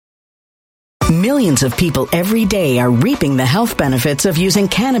Millions of people every day are reaping the health benefits of using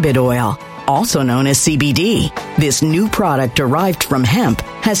cannabis oil, also known as CBD. This new product derived from hemp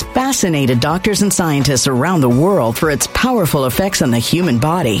has fascinated doctors and scientists around the world for its powerful effects on the human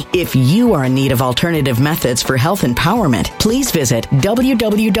body. If you are in need of alternative methods for health empowerment, please visit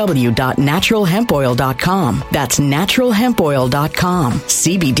www.naturalhempoil.com. That's naturalhempoil.com.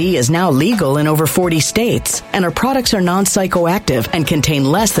 CBD is now legal in over 40 states, and our products are non-psychoactive and contain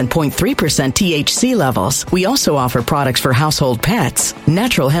less than 0.3% THC levels. We also offer products for household pets.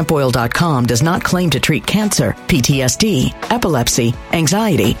 Naturalhempoil.com does not claim to treat cancer, PTSD, epilepsy,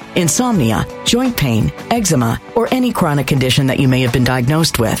 anxiety, insomnia, joint pain, eczema, or any chronic condition that you may have been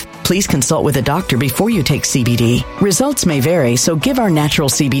diagnosed with. Please consult with a doctor before you take CBD. Results may vary, so give our natural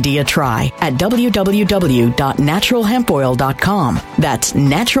CBD a try at www.naturalhempoil.com. That's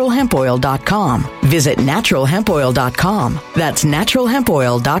naturalhempoil.com. Visit naturalhempoil.com. That's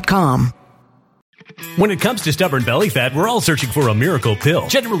naturalhempoil.com. When it comes to stubborn belly fat, we're all searching for a miracle pill.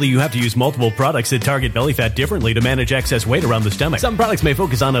 Generally, you have to use multiple products that target belly fat differently to manage excess weight around the stomach. Some products may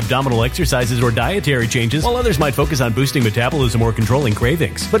focus on abdominal exercises or dietary changes, while others might focus on boosting metabolism or controlling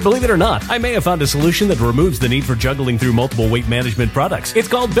cravings. But believe it or not, I may have found a solution that removes the need for juggling through multiple weight management products. It's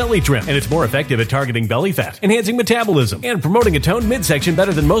called Belly Trim, and it's more effective at targeting belly fat, enhancing metabolism, and promoting a toned midsection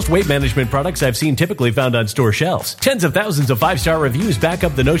better than most weight management products I've seen typically found on store shelves. Tens of thousands of 5-star reviews back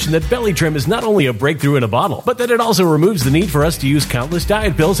up the notion that Belly Trim is not only a breakthrough in a bottle, but that it also removes the need for us to use countless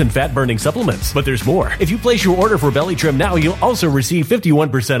diet pills and fat-burning supplements. But there's more. If you place your order for Belly Trim now, you'll also receive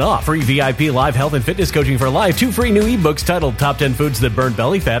 51% off, free VIP live health and fitness coaching for life, 2 free new ebooks titled Top 10 Foods That Burn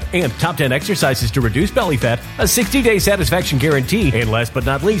Belly Fat and Top 10 Exercises to Reduce Belly Fat, a 60-day satisfaction guarantee, and last but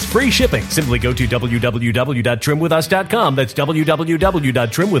not least, free shipping. Simply go to www.trimwithus.com. That's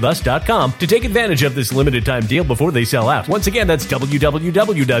www.trimwithus.com to take advantage of this limited time deal before they sell out. Once again, that's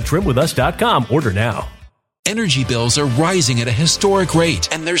www.trimwithus.com. Order now. Energy bills are rising at a historic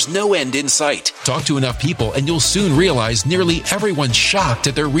rate, and there's no end in sight. Talk to enough people, and you'll soon realize nearly everyone's shocked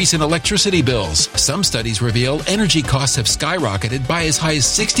at their recent electricity bills. Some studies reveal energy costs have skyrocketed by as high as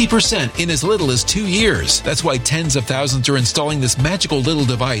 60% in as little as 2 years. That's why tens of thousands are installing this magical little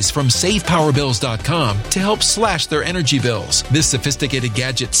device from SavePowerBills.com to help slash their energy bills. This sophisticated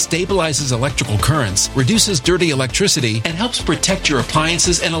gadget stabilizes electrical currents, reduces dirty electricity, and helps protect your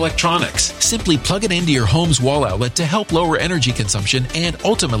appliances and electronics. Simply plug it into your home's wall outlet to help lower energy consumption and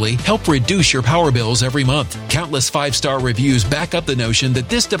ultimately help reduce your power bills every month. Countless 5-star reviews back up the notion that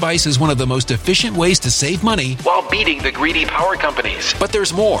this device is one of the most efficient ways to save money while beating the greedy power companies. But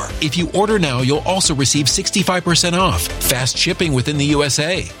there's more. If you order now, you'll also receive 65% off, fast shipping within the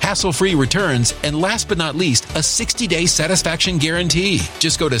USA, hassle-free returns, and last but not least, a 60-day satisfaction guarantee.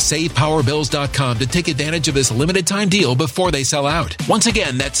 Just go to SavePowerBills.com to take advantage of this limited time deal before they sell out. Once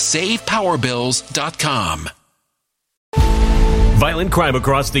again, that's SavePowerBills.com. Violent crime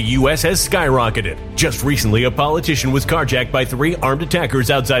across the U.S. has skyrocketed. Just recently, a politician was carjacked by 3 armed attackers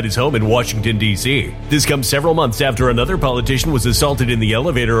outside his home in Washington, D.C. This comes several months after another politician was assaulted in the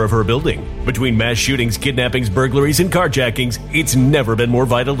elevator of her building. Between mass shootings, kidnappings, burglaries, and carjackings, it's never been more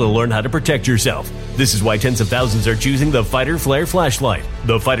vital to learn how to protect yourself. This is why tens of thousands are choosing the Fighter Flare flashlight.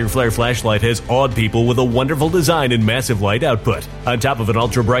 The Fighter Flare flashlight has awed people with a wonderful design and massive light output. On top of an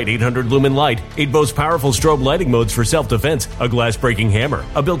ultra-bright 800-lumen light, it boasts powerful strobe lighting modes for self-defense, a glass-breaking hammer,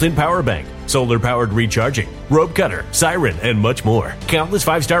 a built-in power bank, solar-powered recharging, rope cutter, siren, and much more. Countless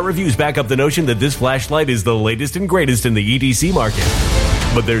 5-star reviews back up the notion that this flashlight is the latest and greatest in the EDC market.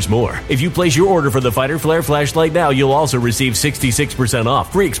 But there's more. If you place your order for the Fighter Flare flashlight now, you'll also receive 66%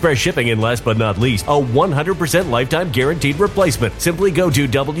 off, free express shipping, and last but not least, a 100% lifetime guaranteed replacement. Simply go to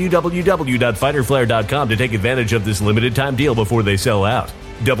www.fighterflare.com to take advantage of this limited time deal before they sell out.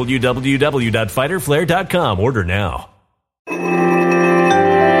 www.fighterflare.com. Order now.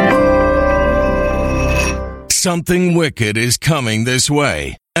 Something wicked is coming this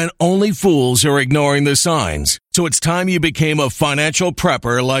way, and only fools are ignoring the signs. So it's time you became a financial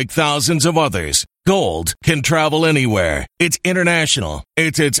prepper like thousands of others. Gold can travel anywhere. It's international.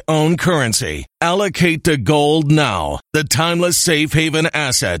 It's its own currency. Allocate to gold now, the timeless safe haven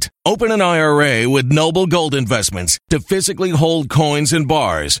asset. Open an IRA with Noble Gold Investments to physically hold coins and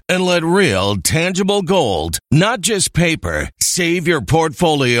bars and let real, tangible gold, not just paper, Save your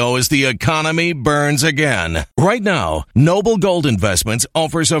portfolio as the economy burns again. Right now, Noble Gold Investments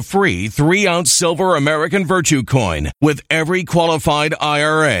offers a free 3-ounce silver American Virtue coin with every qualified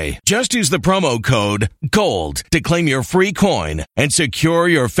IRA. Just use the promo code GOLD to claim your free coin and secure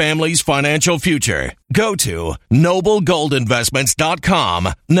your family's financial future. Go to noblegoldinvestments.com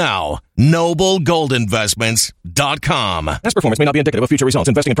now. noblegoldinvestments.com. Past performance may not be indicative of future results.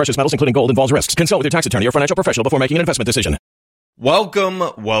 Investing in precious metals, including gold, involves risks. Consult with your tax attorney or financial professional before making an investment decision.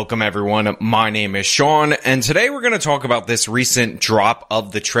 Welcome everyone. My name is Sean, and today we're going to talk about this recent drop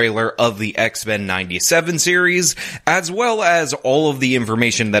of the trailer of the X-Men 97 series, as well as all of the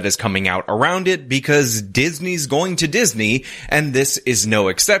information that is coming out around it, because Disney's going to Disney, and this is no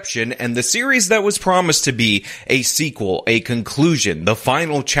exception, and the series that was promised to be a sequel, a conclusion, the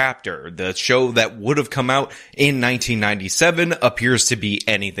final chapter, the show that would have come out in 1997 appears to be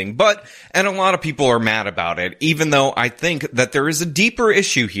anything but, and a lot of people are mad about it, even though I think that there is a deeper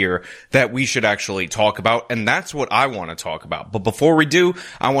issue here that we should actually talk about, and that's what I want to talk about. But before we do,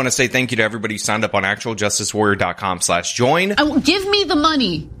 I want to say thank you to everybody who signed up on actualjusticewarrior.com/join. Give me the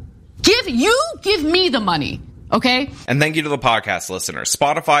money. Give me the money. Okay? And thank you to the podcast listeners,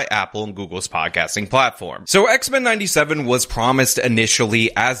 Spotify, Apple, and Google's podcasting platform. So X-Men 97 was promised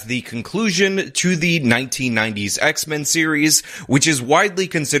initially as the conclusion to the 1990s X-Men series, which is widely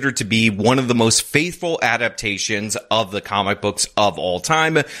considered to be one of the most faithful adaptations of the comic books of all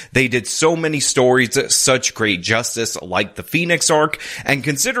time. They did so many stories, such great justice, like the Phoenix arc, and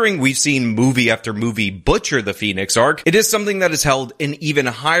considering we've seen movie after movie butcher the Phoenix arc, it is something that is held in even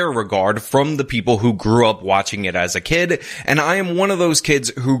higher regard from the people who grew up watching it as a kid, and I am one of those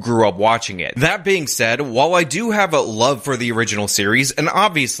kids who grew up watching it. That being said, while I do have a love for the original series, and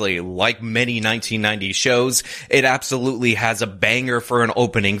obviously, like many 1990s shows, it absolutely has a banger for an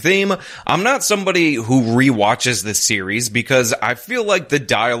opening theme, I'm not somebody who rewatches this series because I feel like the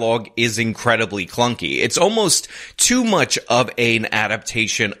dialogue is incredibly clunky. It's almost too much of an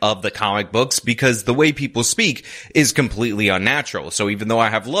adaptation of the comic books because the way people speak is completely unnatural. So even though I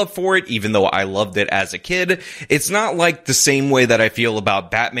have love for it, even though I loved it as a kid, it's not like the same way that I feel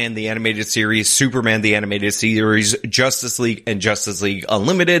about Batman the Animated Series, Superman the Animated Series, Justice League, and Justice League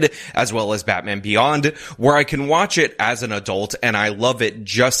Unlimited, as well as Batman Beyond, where I can watch it as an adult and I love it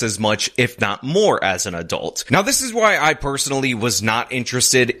just as much, if not more, as an adult. Now, this is why I personally was not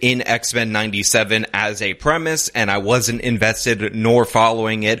interested in X-Men 97 as a premise, and I wasn't invested nor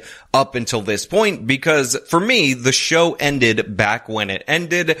following it up until this point, because for me, the show ended back when it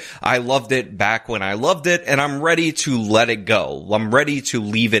ended. I loved it back when I loved it, and I'm ready to let it go. I'm ready to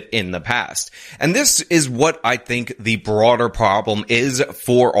leave it in the past. And this is what I think the broader problem is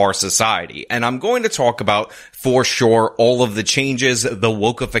for our society. And I'm going to talk about, for sure, all of the changes, the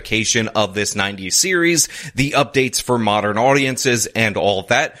wokeification of this 90s series, the updates for modern audiences, and all of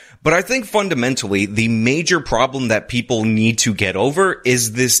that. But I think fundamentally, the major problem that people need to get over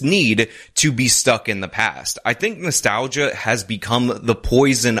is this need to be stuck in the past. I think nostalgia has become the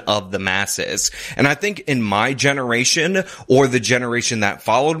poison of the masses. And I think in my generation, or the generation that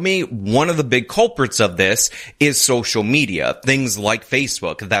followed me, one of the big culprits of this is social media. Things like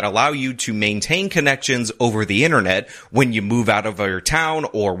Facebook that allow you to maintain connections over the internet when you move out of your town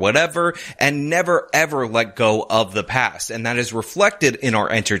or whatever, and never ever let go of the past. And that is reflected in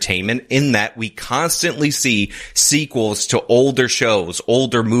our entertainment, in that we constantly see sequels to older shows,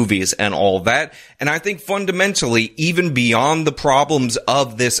 older movies, and all that. And I think fundamentally, even beyond the problems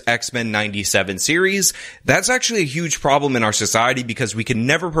of this X-Men 97 series, that's actually a huge problem in our society because we can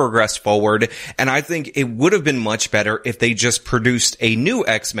never progress forward. And I think it would have been much better if they just produced a new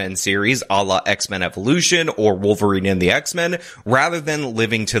X-Men series, a la X-Men Evolution or Wolverine and the X-Men, rather than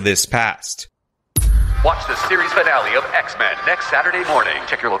living to this past. Watch the series finale of X-Men next Saturday morning.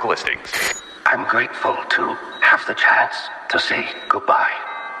 Check your local listings. I'm grateful to have the chance to say goodbye.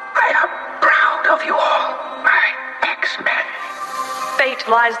 I am proud of you all, my X-Men. Fate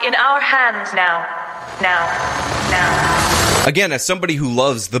lies in our hands now. Now. Again, as somebody who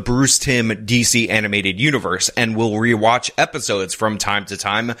loves the Bruce Timm DC animated universe and will rewatch episodes from time to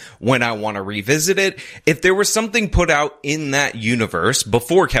time when I want to revisit it, if there was something put out in that universe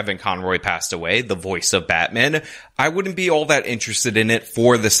before Kevin Conroy passed away, the voice of Batman, I wouldn't be all that interested in it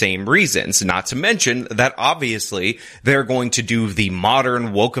for the same reasons. Not to mention that obviously they're going to do the modern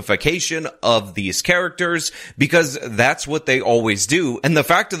wokeification of these characters because that's what they always do. And the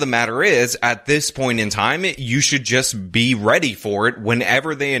fact of the matter is, at this point in time, you should just be ready for it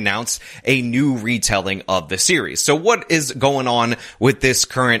whenever they announce a new retelling of the series. So what is going on with this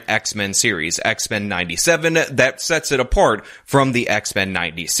current X-Men series, X-Men 97, that sets it apart from the X-Men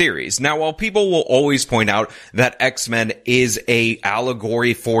 90 series? Now, while people will always point out that X-Men is a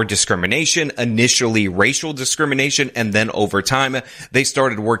allegory for discrimination, initially racial discrimination, and then over time they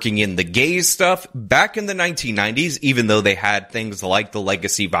started working in the gays stuff. Back in the 1990s, even though they had things like the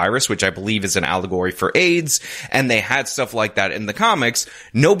legacy virus, which I believe is an allegory for AIDS, and they had stuff like that in the comics,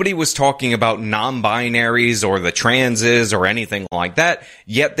 nobody was talking about non-binaries or the transes or anything like that,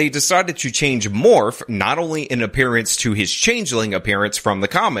 yet they decided to change Morph, not only in appearance to his changeling appearance from the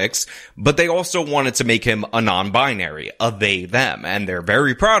comics, but they also wanted to make him a non-binary, a they-them, and they're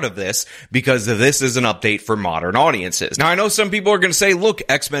very proud of this because this is an update for modern audiences. Now, I know some people are going to say, look,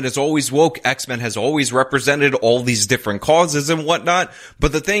 X-Men is always woke, X-Men has always represented all these different causes and whatnot,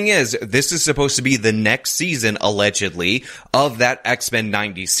 but the thing is, this is supposed to be the next season, allegedly, of that X-Men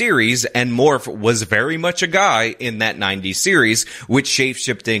 90 series, and Morph was very much a guy in that 90 series with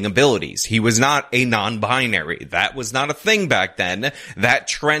shape-shifting abilities. He was not a non-binary. That was not a thing back then. That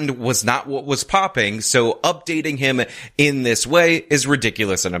trend was not what was popping, so updating him in this way is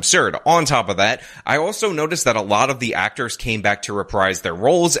ridiculous and absurd. On top of that, I also noticed that a lot of the actors came back to reprise their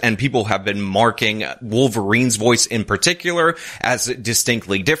roles, and people have been marking Wolverine's voice in particular as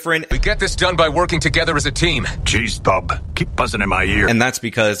distinctly different. We get this done by working together as a team. Jeez, Bob, keep buzzing in my ear. And that's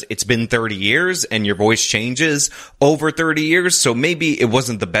because it's been 30 years and your voice changes over 30 years, so maybe it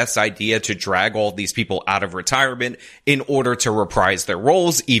wasn't the best idea to drag all these people out of retirement in order to reprise their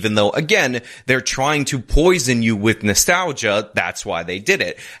roles, even though, again, they're trying to poison you with nostalgia. That's why they did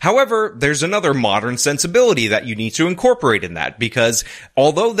it. However, there's another modern sensibility that you need to incorporate in that, because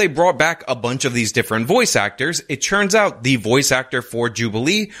although they brought back a bunch of these different voice actors, it turns out the voice actor for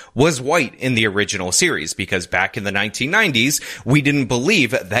Jubilee was white in the original series, because back in the 1990s, we didn't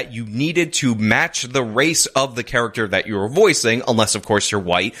believe that you needed to match the race of the character that you were voicing, unless of course you're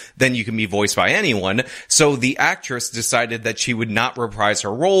white, then you can be voiced by anyone. So the actress decided that she would not reprise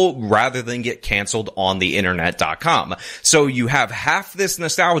her role rather than get canceled on the internet.com. So you have half this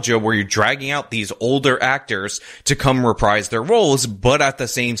nostalgia where you're dragging out these older actors to come reprise their roles, but at the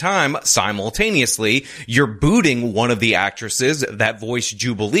same time, simultaneously, you're booting one of the actresses that voiced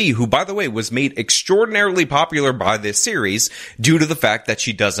Jubilee, who, by the way, was made extraordinarily popular by this series due to the fact that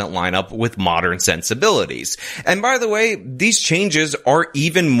she doesn't line up with modern sensibilities. And by the way, these changes are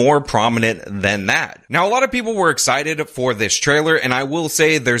even more prominent than that. Now, a lot of people were excited for this trailer, and I will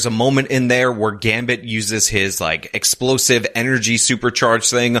say there's a moment in there where Gambit uses his, explosive energy supercharged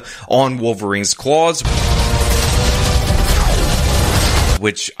thing on Wolverine's claws,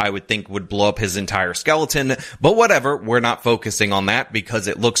 which I would think would blow up his entire skeleton, but whatever, we're not focusing on that because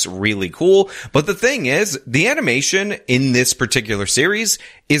it looks really cool. But the thing is, the animation in this particular series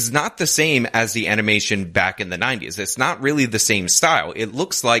is not the same as the animation back in the 90s. It's not really the same style. It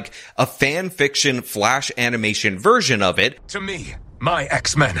looks like a fan fiction Flash animation version of it. To me, my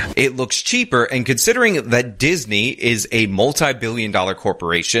X-Men. It looks cheaper, and considering that Disney is a multi-billion-dollar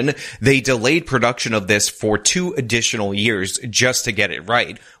corporation, they delayed production of this for 2 additional years just to get it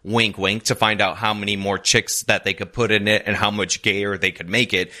right. Wink, wink, to find out how many more chicks that they could put in it and how much gayer they could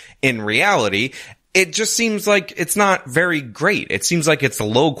make it. In reality, it just seems like it's not very great. It seems like it's a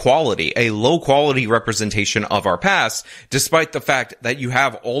low quality representation of our past, despite the fact that you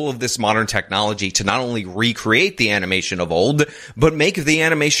have all of this modern technology to not only recreate the animation of old, but make the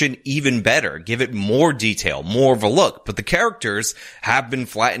animation even better, give it more detail, more of a look. But the characters have been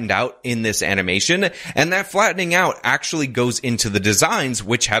flattened out in this animation, and that flattening out actually goes into the designs,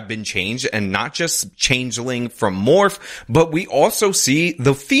 which have been changed, and not just Changeling from Morph, but we also see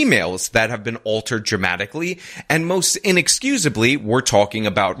the females that have been altered dramatically, and most inexcusably, we're talking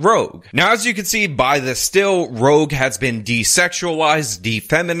about Rogue. Now, as you can see by the still, Rogue has been desexualized,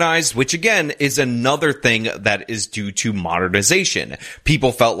 defeminized, which again is another thing that is due to modernization.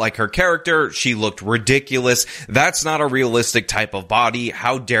 People felt like her character, she looked ridiculous. That's not a realistic type of body.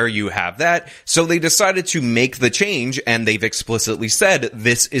 How dare you have that? So they decided to make the change, and they've explicitly said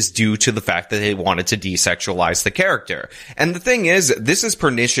this is due to the fact that they wanted to desexualize the character. And the thing is, this is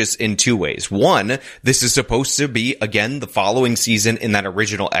pernicious in 2 ways. One, this is supposed to be, again, the following season in that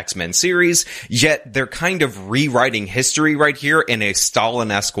original X-Men series, yet they're kind of rewriting history right here in a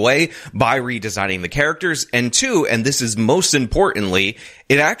Stalin-esque way by redesigning the characters. And 2, and this is most importantly,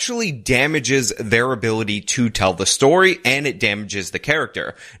 it actually damages their ability to tell the story, and it damages the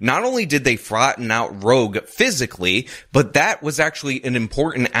character. Not only did they flatten out Rogue physically, but that was actually an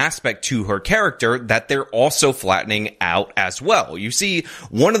important aspect to her character that they're also flattening out as well. You see,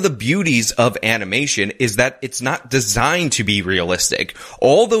 one of the beauties of animation is that it's not designed to be realistic.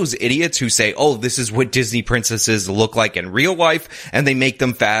 All those idiots who say, oh, this is what Disney princesses look like in real life, and they make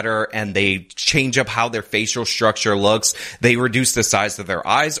them fatter, and they change up how their facial structure looks, they reduce the size of their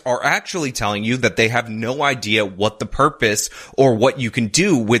eyes, are actually telling you that they have no idea what the purpose or what you can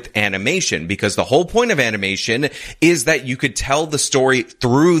do with animation, because the whole point of animation is that you could tell the story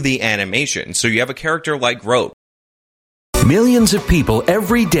through the animation. So you have a character like Rogue. Millions of people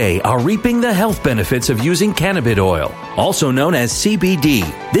every day are reaping the health benefits of using cannabis oil, also known as CBD.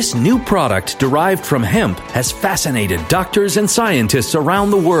 This new product derived from hemp has fascinated doctors and scientists around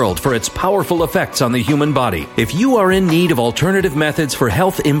the world for its powerful effects on the human body. If you are in need of alternative methods for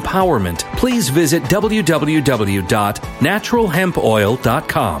health empowerment, please visit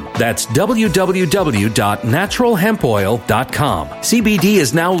www.naturalhempoil.com. That's www.naturalhempoil.com. CBD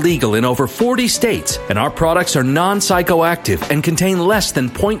is now legal in over 40 states, and our products are non-psychoactive and contain less than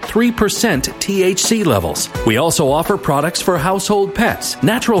 0.3% THC levels. We also offer products for household pets.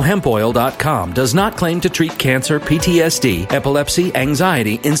 NaturalHempOil.com does not claim to treat cancer, PTSD, epilepsy,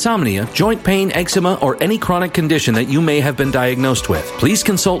 anxiety, insomnia, joint pain, eczema, or any chronic condition that you may have been diagnosed with. Please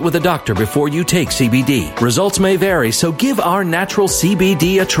consult with a doctor before you take CBD. Results may vary, so give our natural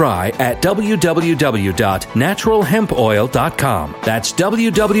CBD a try at www.naturalhempoil.com. That's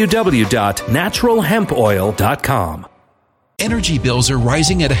www.naturalhempoil.com. Energy bills are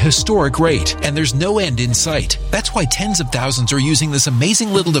rising at a historic rate, and there's no end in sight. That's why tens of thousands are using this amazing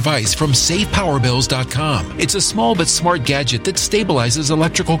little device from SavePowerBills.com. It's a small but smart gadget that stabilizes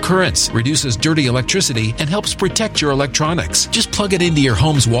electrical currents, reduces dirty electricity, and helps protect your electronics. Just plug it into your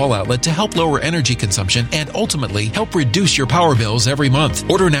home's wall outlet to help lower energy consumption and ultimately help reduce your power bills every month.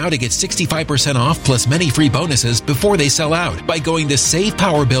 Order now to get 65% off plus many free bonuses before they sell out by going to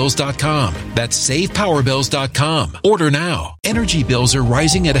SavePowerBills.com. That's SavePowerBills.com. Order now. Energy bills are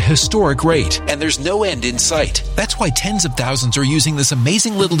rising at a historic rate, and there's no end in sight. That's why tens of thousands are using this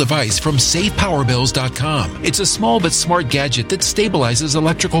amazing little device from SavePowerBills.com. It's a small but smart gadget that stabilizes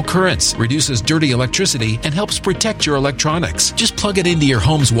electrical currents, reduces dirty electricity, and helps protect your electronics. Just plug it into your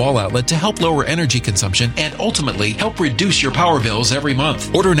home's wall outlet to help lower energy consumption and ultimately help reduce your power bills every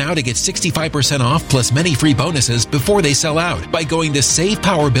month. Order now to get 65% off plus many free bonuses before they sell out by going to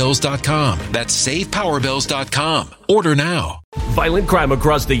SavePowerBills.com. That's SavePowerBills.com. Order now. Violent crime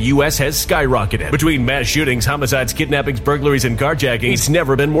across the U.S. has skyrocketed. Between mass shootings, homicides, kidnappings, burglaries, and carjackings, it's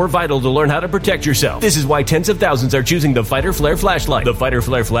never been more vital to learn how to protect yourself. This is why tens of thousands are choosing the Fighter Flare flashlight. The Fighter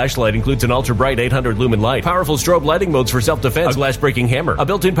Flare flashlight includes an ultra-bright 800-lumen light, powerful strobe lighting modes for self-defense, a glass-breaking hammer, a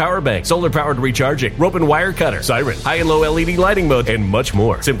built-in power bank, solar-powered recharging, rope and wire cutter, siren, high and low LED lighting mode, and much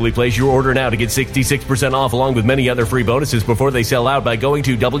more. Simply place your order now to get 66% off along with many other free bonuses before they sell out by going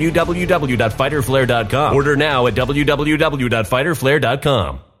to www.fighterflare.com. Order now at www.fighterflare.com.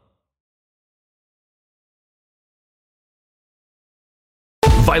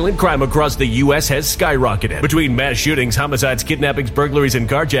 Violent crime across the U.S. has skyrocketed. Between mass shootings, homicides, kidnappings, burglaries, and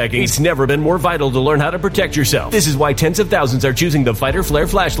carjackings, it's never been more vital to learn how to protect yourself. This is why tens of thousands are choosing the Fighter Flare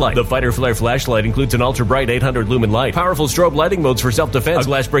flashlight. The Fighter Flare flashlight includes an ultra-bright 800-lumen light, powerful strobe lighting modes for self-defense, a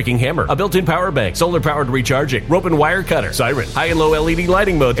glass-breaking hammer, a built-in power bank, solar-powered recharging, rope and wire cutter, siren, high and low LED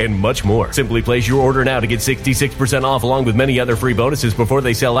lighting mode, and much more. Simply place your order now to get 66% off along with many other free bonuses before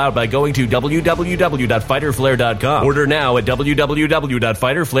they sell out by going to www.fighterflare.com. Order now at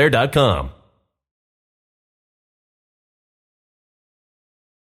www.fighterflare.com. You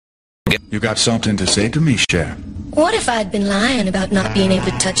got something to say to me, Cher? What if I'd been lying about not being able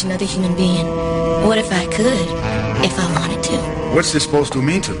to touch another human being? What if I could, if I wanted to? What's this supposed to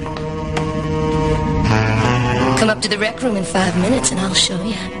mean to me? Come up to the rec room in 5 minutes and I'll show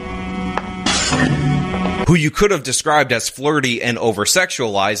you. Who you could have described as flirty and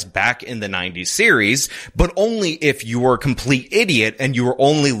over-sexualized back in the 90s series, but only if you were a complete idiot and you were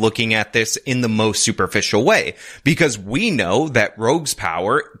only looking at this in the most superficial way. Because we know that Rogue's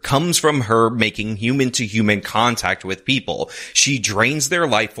power comes from her making human-to-human contact with people. She drains their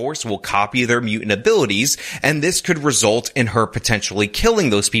life force, will copy their mutant abilities, and this could result in her potentially killing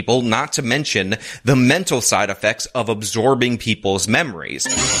those people, not to mention the mental side effects of absorbing people's memories.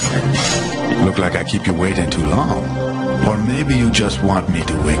 Look like I keep you waiting too long. Or maybe you just want me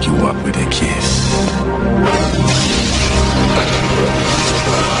to wake you up with a kiss.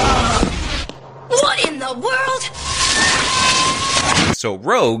 What in the world? So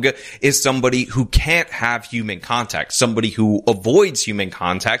Rogue is somebody who can't have human contact, somebody who avoids human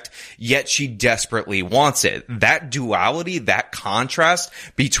contact, yet she desperately wants it. That duality, that contrast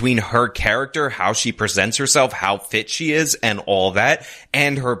between her character, how she presents herself, how fit she is, and all that,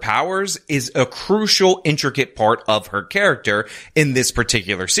 and her powers is a crucial, intricate part of her character in this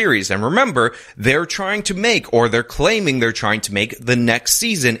particular series. And remember, they're trying to make, or they're claiming they're trying to make the next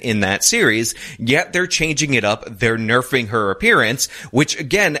season in that series, yet they're changing it up, they're nerfing her appearance, which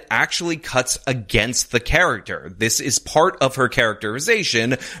again actually cuts against the character. This is part of her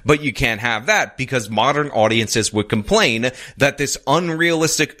characterization, but you can't have that because modern audiences would complain that this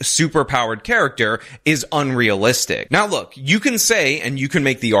unrealistic, superpowered character is unrealistic. Now look, you can say, and you can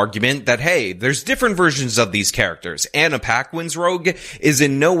make the argument that, hey, there's different versions of these characters. Anna Paquin's Rogue is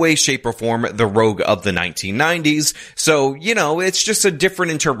in no way, shape, or form the Rogue of the 1990s, so, you know, it's just a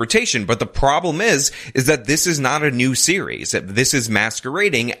different interpretation. But the problem is that this is not a new series. This is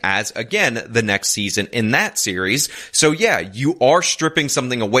masquerading as, again, the next season in that series. So yeah, you are stripping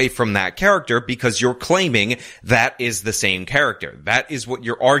something away from that character because you're claiming that is the same character. That is what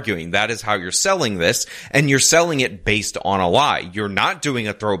you're arguing. That is how you're selling this, and you're selling it based on a lie. You're not doing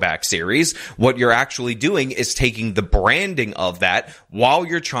a throwback series. What you're actually doing is taking the branding of that while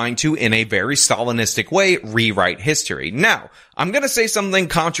you're trying to, in a very Stalinistic way, rewrite history. Now, I'm going to say something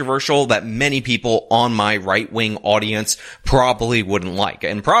controversial that many people on my right-wing audience probably wouldn't like.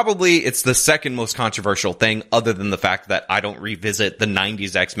 And probably it's the second most controversial thing, other than the fact that I don't revisit the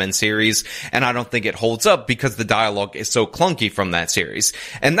 90s X-Men series, and I don't think it holds up because the dialogue is so clunky from that series.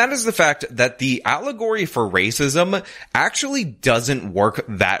 And that is the fact that the allegory for racism actually doesn't work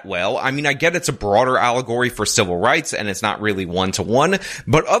that well. I mean, I get it's a broader allegory for civil rights, and it's not really one-to-one,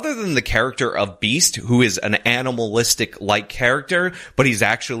 but other than the character of Beast, who is an animalistic-like character, but he's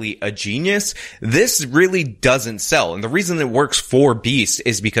actually a genius, this really doesn't sell. And the reason it works for Beast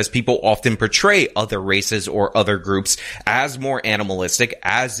is because people often portray other races or other groups as more animalistic,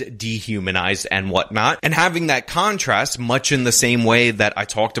 as dehumanized and whatnot. And having that contrast, much in the same way that I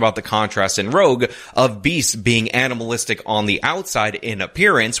talked about the contrast in Rogue of Beast being animalistic on the outside in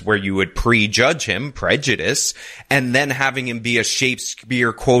appearance, where you would prejudge him, prejudice, and then having him be a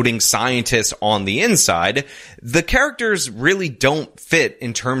Shakespeare quoting scientist on the inside, the characters really don't fit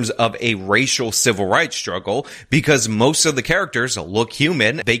in terms of a racial civil rights struggle because most of the characters look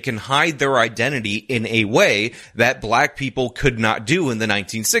human. They can hide their identity in a way that black people could not do in the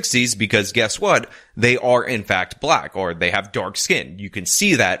 1960s because guess what? They are in fact black, or they have dark skin. You can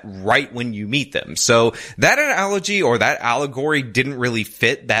see that right when you meet them. So that analogy or that allegory didn't really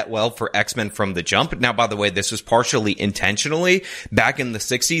fit that well for X-Men from the jump. Now, by the way, this was partially intentionally. Back in the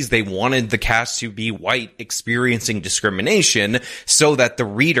 60s, they wanted the cast to be white, experiencing discrimination, so that the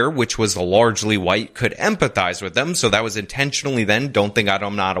reader, which was largely white, could empathize with them. So that was intentionally then. Don't think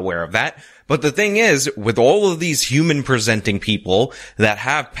I'm not aware of that. But the thing is, with all of these human-presenting people that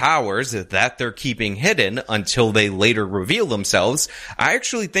have powers that they're keeping hidden until they later reveal themselves, I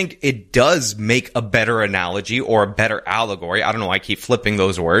actually think it does make a better analogy or a better allegory. I don't know, I keep flipping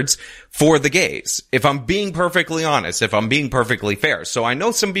those words. For the gays. If I'm being perfectly honest, if I'm being perfectly fair. So I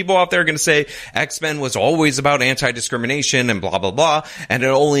know some people out there are going to say X-Men was always about anti-discrimination and blah, blah, blah, and it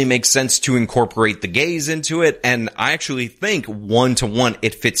only makes sense to incorporate the gays into it. And I actually think one-to-one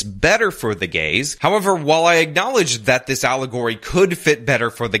it fits better for the gays. However, while I acknowledge that this allegory could fit better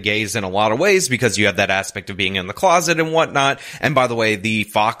for the gays in a lot of ways because you have that aspect of being in the closet and whatnot, and by the way, the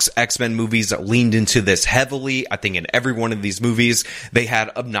Fox X-Men movies leaned into this heavily. I think in every one of these movies, they had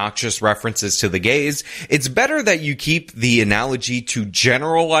obnoxious references to the gays. It's better that you keep the analogy to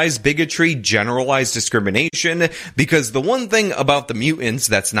generalize bigotry, generalize discrimination, because the one thing about the mutants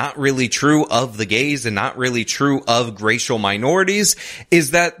that's not really true of the gays and not really true of racial minorities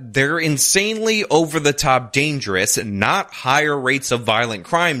is that they're insanely over-the-top dangerous, not higher rates of violent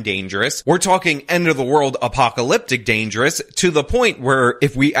crime dangerous. We're talking end-of-the-world apocalyptic dangerous, to the point where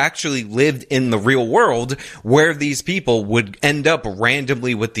if we actually lived in the real world, where these people would end up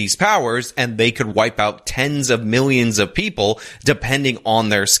randomly with these powers, and they could wipe out tens of millions of people depending on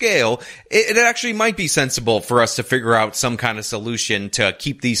their scale, it actually might be sensible for us to figure out some kind of solution to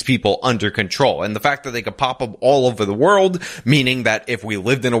keep these people under control. And the fact that they could pop up all over the world, meaning that if we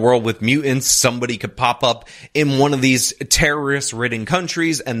lived in a world with mutants mutants, somebody could pop up in one of these terrorist-ridden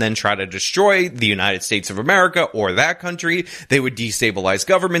countries and then try to destroy the United States of America or that country. They would destabilize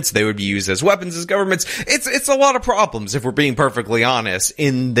governments. They would be used as weapons as governments. It's a lot of problems, if we're being perfectly honest,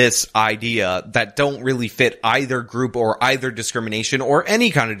 in this idea that don't really fit either group or either discrimination or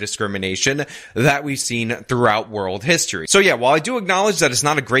any kind of discrimination that we've seen throughout world history. So yeah, while I do acknowledge that it's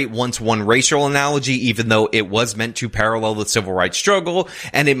not a great one-to-one racial analogy, even though it was meant to parallel the civil rights struggle,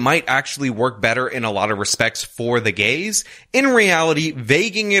 and it might actually work better in a lot of respects for the gays, in reality,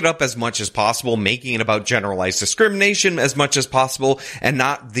 vaguing it up as much as possible, making it about generalized discrimination as much as possible, and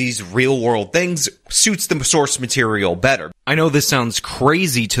not these real-world things, suits the source material better. I know this sounds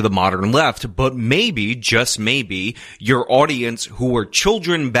crazy to the modern left, but maybe, just maybe, your audience who were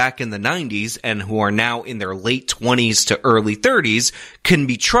children back in the 90s and who are now in their late 20s to early 30s can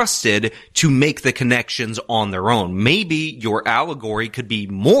be trusted to make the connections on their own. Maybe your allegory could be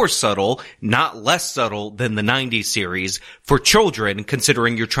more subtle, not less subtle than the 90s series for children,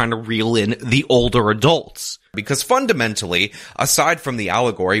 considering you're trying to reel in the older adults. Because fundamentally, aside from the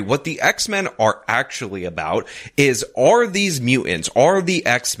allegory, what the X-Men are actually about is, are these mutants, are the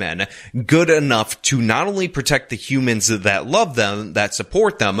X-Men good enough to not only protect the humans that love them, that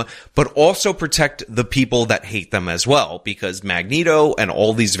support them, but also protect the people that hate them as well? Because Magneto and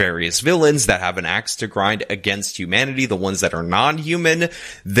all these various villains that have an axe to grind against humanity, the ones that are non-human,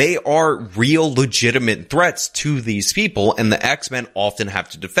 they are real legitimate threats to these people, and the X-Men often have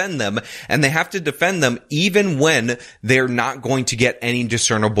to defend them, and they have to defend them even when they're not going to get any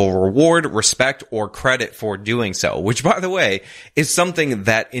discernible reward, respect, or credit for doing so. Which, by the way, is something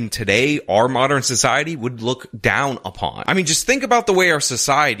that in today, our modern society would look down upon. I mean, just think about the way our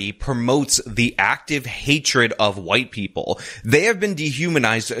society promotes the active hatred of white people. They have been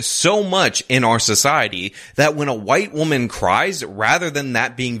dehumanized so much in our society that when a white woman cries, rather than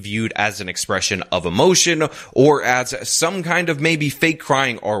that being viewed as an expression of emotion or as some kind of maybe fake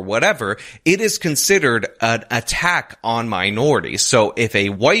crying or whatever, it is considered an attack on minorities. So if a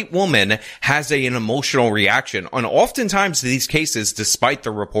white woman has an emotional reaction, and oftentimes these cases, despite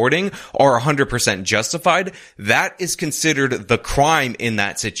the reporting, are 100% justified, that is considered the crime in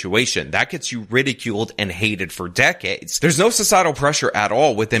that situation. That gets you ridiculed and hated for decades. There's no societal pressure at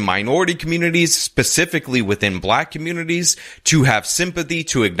all within minority communities, specifically within black communities, to have sympathy,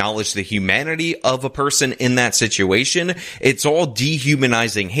 to acknowledge the humanity of a person in that situation. It's all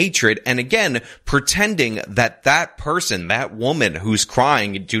dehumanizing hatred, and again, pretending that person, that woman who's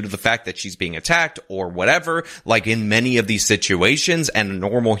crying due to the fact that she's being attacked or whatever, like in many of these situations, and a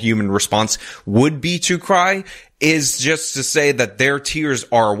normal human response would be to cry, is just to say that their tears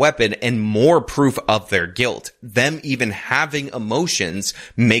are a weapon and more proof of their guilt. Them even having emotions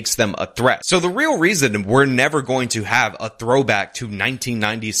makes them a threat. So the real reason we're never going to have a throwback to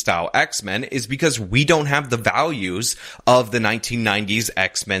 1990s style X-Men is because we don't have the values of the 1990s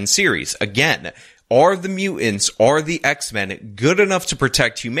X-Men series. Again, are the mutants, are the X-Men good enough to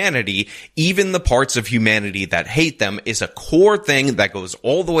protect humanity? Even the parts of humanity that hate them is a core thing that goes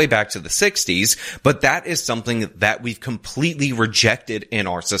all the way back to the 60s, but that is something that we've completely rejected in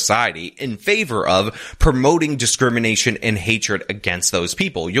our society in favor of promoting discrimination and hatred against those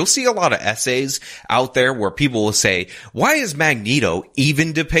people. You'll see a lot of essays out there where people will say, why is Magneto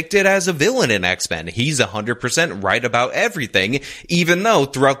even depicted as a villain in X-Men? He's 100% right about everything, even though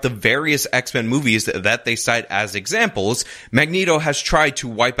throughout the various X-Men movies that they cite as examples, Magneto has tried to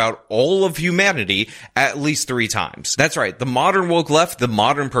wipe out all of humanity at least 3 times. That's right, the modern woke left, the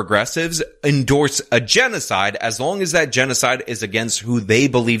modern progressives, endorse a genocide as long as that genocide is against who they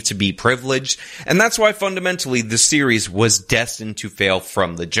believe to be privileged, and that's why fundamentally the series was destined to fail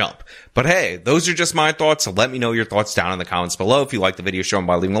from the jump. But hey, those are just my thoughts, so let me know your thoughts down in the comments below. If you like the video, show them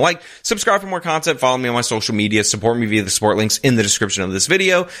by leaving a like, subscribe for more content, follow me on my social media, support me via the support links in the description of this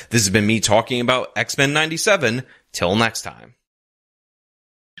video. This has been me talking about X-Men 97. Till next time.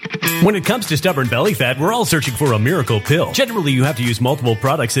 When it comes to stubborn belly fat, we're all searching for a miracle pill. Generally, you have to use multiple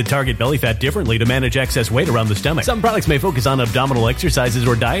products that target belly fat differently to manage excess weight around the stomach. Some products may focus on abdominal exercises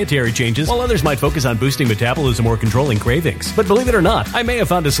or dietary changes, while others might focus on boosting metabolism or controlling cravings. But believe it or not, I may have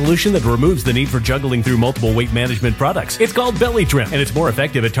found a solution that removes the need for juggling through multiple weight management products. It's called Belly Trim, and it's more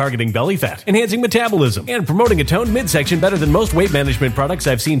effective at targeting belly fat, enhancing metabolism, and promoting a toned midsection better than most weight management products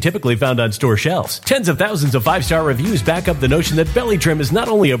I've seen typically found on store shelves. Tens of thousands of 5-star reviews back up the notion that Belly Trim is not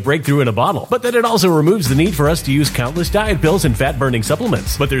only a breakthrough breakthrough in a bottle, but that it also removes the need for us to use countless diet pills and fat-burning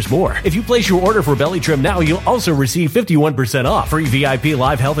supplements. But there's more. If you place your order for Belly Trim now, you'll also receive 51% off, free VIP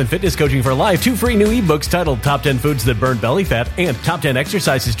live health and fitness coaching for life, 2 free new ebooks titled Top 10 Foods That Burn Belly Fat and Top 10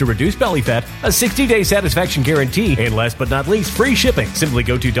 Exercises to Reduce Belly Fat, a 60-day satisfaction guarantee, and last but not least, free shipping. Simply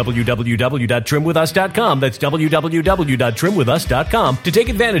go to www.trimwithus.com. That's www.trimwithus.com to take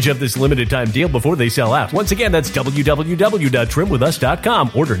advantage of this limited time deal before they sell out. Once again, that's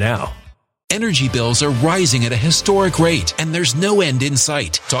www.trimwithus.com. Order now. Energy bills are rising at a historic rate, and there's no end in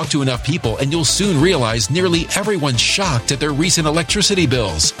sight. Talk to enough people, and you'll soon realize nearly everyone's shocked at their recent electricity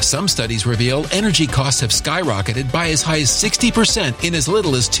bills. Some studies reveal energy costs have skyrocketed by as high as 60% in as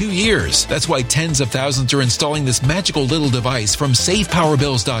little as 2 years. That's why tens of thousands are installing this magical little device from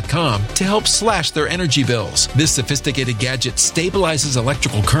SavePowerBills.com to help slash their energy bills. This sophisticated gadget stabilizes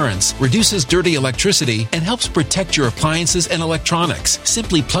electrical currents, reduces dirty electricity, and helps protect your appliances and electronics.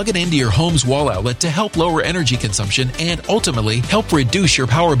 Simply plug it into your home's wall outlet to help lower energy consumption and ultimately help reduce your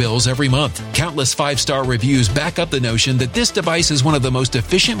power bills every month. Countless 5-star reviews back up the notion that this device is one of the most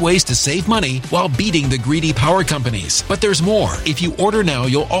efficient ways to save money while beating the greedy power companies. But there's more. If you order now,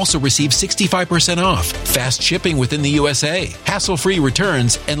 you'll also receive 65% off, fast shipping within the USA, hassle-free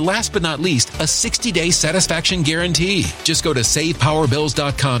returns, and last but not least, a 60-day satisfaction guarantee. Just go to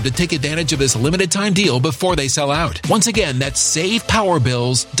SavePowerBills.com to take advantage of this limited time deal before they sell out. Once again, that's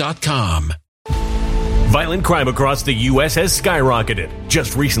SavePowerBills.com. Violent crime across the U.S. has skyrocketed.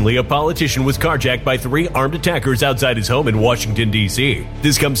 Just recently, a politician was carjacked by 3 armed attackers outside his home in Washington, D.C.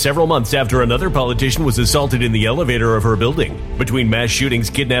 This comes several months after another politician was assaulted in the elevator of her building. Between mass shootings,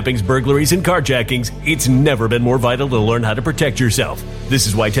 kidnappings, burglaries, and carjackings, it's never been more vital to learn how to protect yourself. This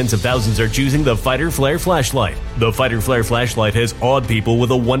is why tens of thousands are choosing the Fighter Flare flashlight. The Fighter Flare flashlight has awed people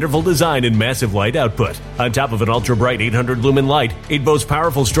with a wonderful design and massive light output. On top of an ultra-bright 800-lumen light, it boasts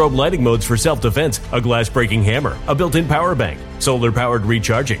powerful strobe lighting modes for self-defense, a glass-breaking hammer, a built-in power bank, solar-powered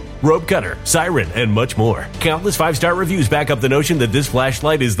recharging, rope cutter, siren, and much more. Countless 5-star reviews back up the notion that this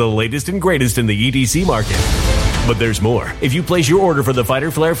flashlight is the latest and greatest in the EDC market. But there's more. If you place your order for the Fighter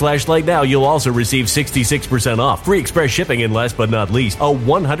Flare flashlight now, you'll also receive 66% off, free express shipping, and last but not least, a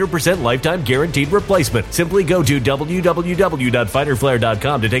 100% lifetime guaranteed replacement. Simply go to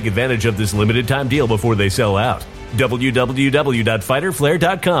www.fighterflare.com to take advantage of this limited time deal before they sell out.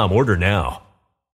 www.fighterflare.com. Order now.